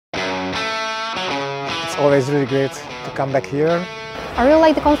always really great to come back here. I really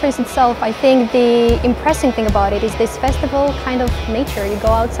like the conference itself. I think the impressive thing about it is this festival kind of nature. You go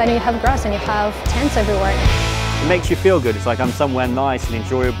outside and you have grass and you have tents everywhere. It makes you feel good. It's like I'm somewhere nice and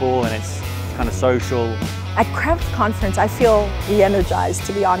enjoyable and it's kind of social. At Craft Conference, I feel re-energized,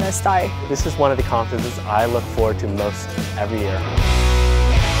 to be honest. This is one of the conferences I look forward to most every year.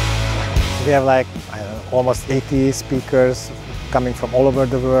 We have like, almost 80 speakers coming from all over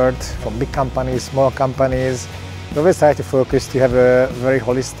the world, from big companies, small companies. We always try to focus to have a very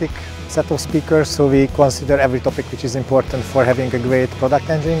holistic set of speakers, so we consider every topic which is important for having a great product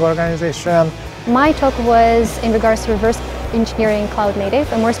engineering organization. My talk was in regards to reverse engineering cloud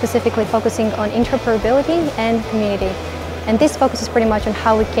native, and more specifically focusing on interoperability and community. And this focuses pretty much on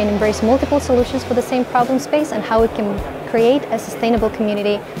how we can embrace multiple solutions for the same problem space and how we can create a sustainable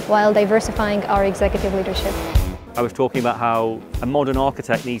community while diversifying our executive leadership. I was talking about how a modern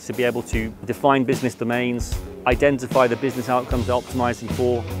architect needs to be able to define business domains, identify the business outcomes they're optimizing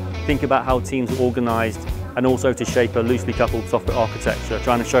for, think about how teams are organized, and also to shape a loosely coupled software architecture,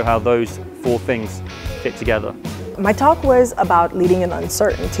 trying to show how those four things fit together. My talk was about leading in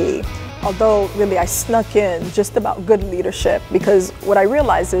uncertainty, although really I snuck in just about good leadership, because what I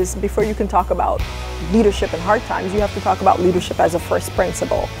realized is before you can talk about leadership in hard times, you have to talk about leadership as a first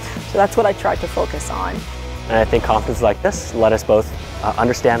principle. So that's what I tried to focus on. And I think conferences like this let us both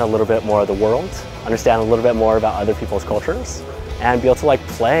understand a little bit more of the world, understand a little bit more about other people's cultures, and be able to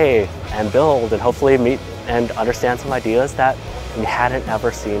play and build and hopefully meet and understand some ideas that we hadn't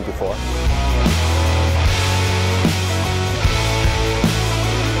ever seen before.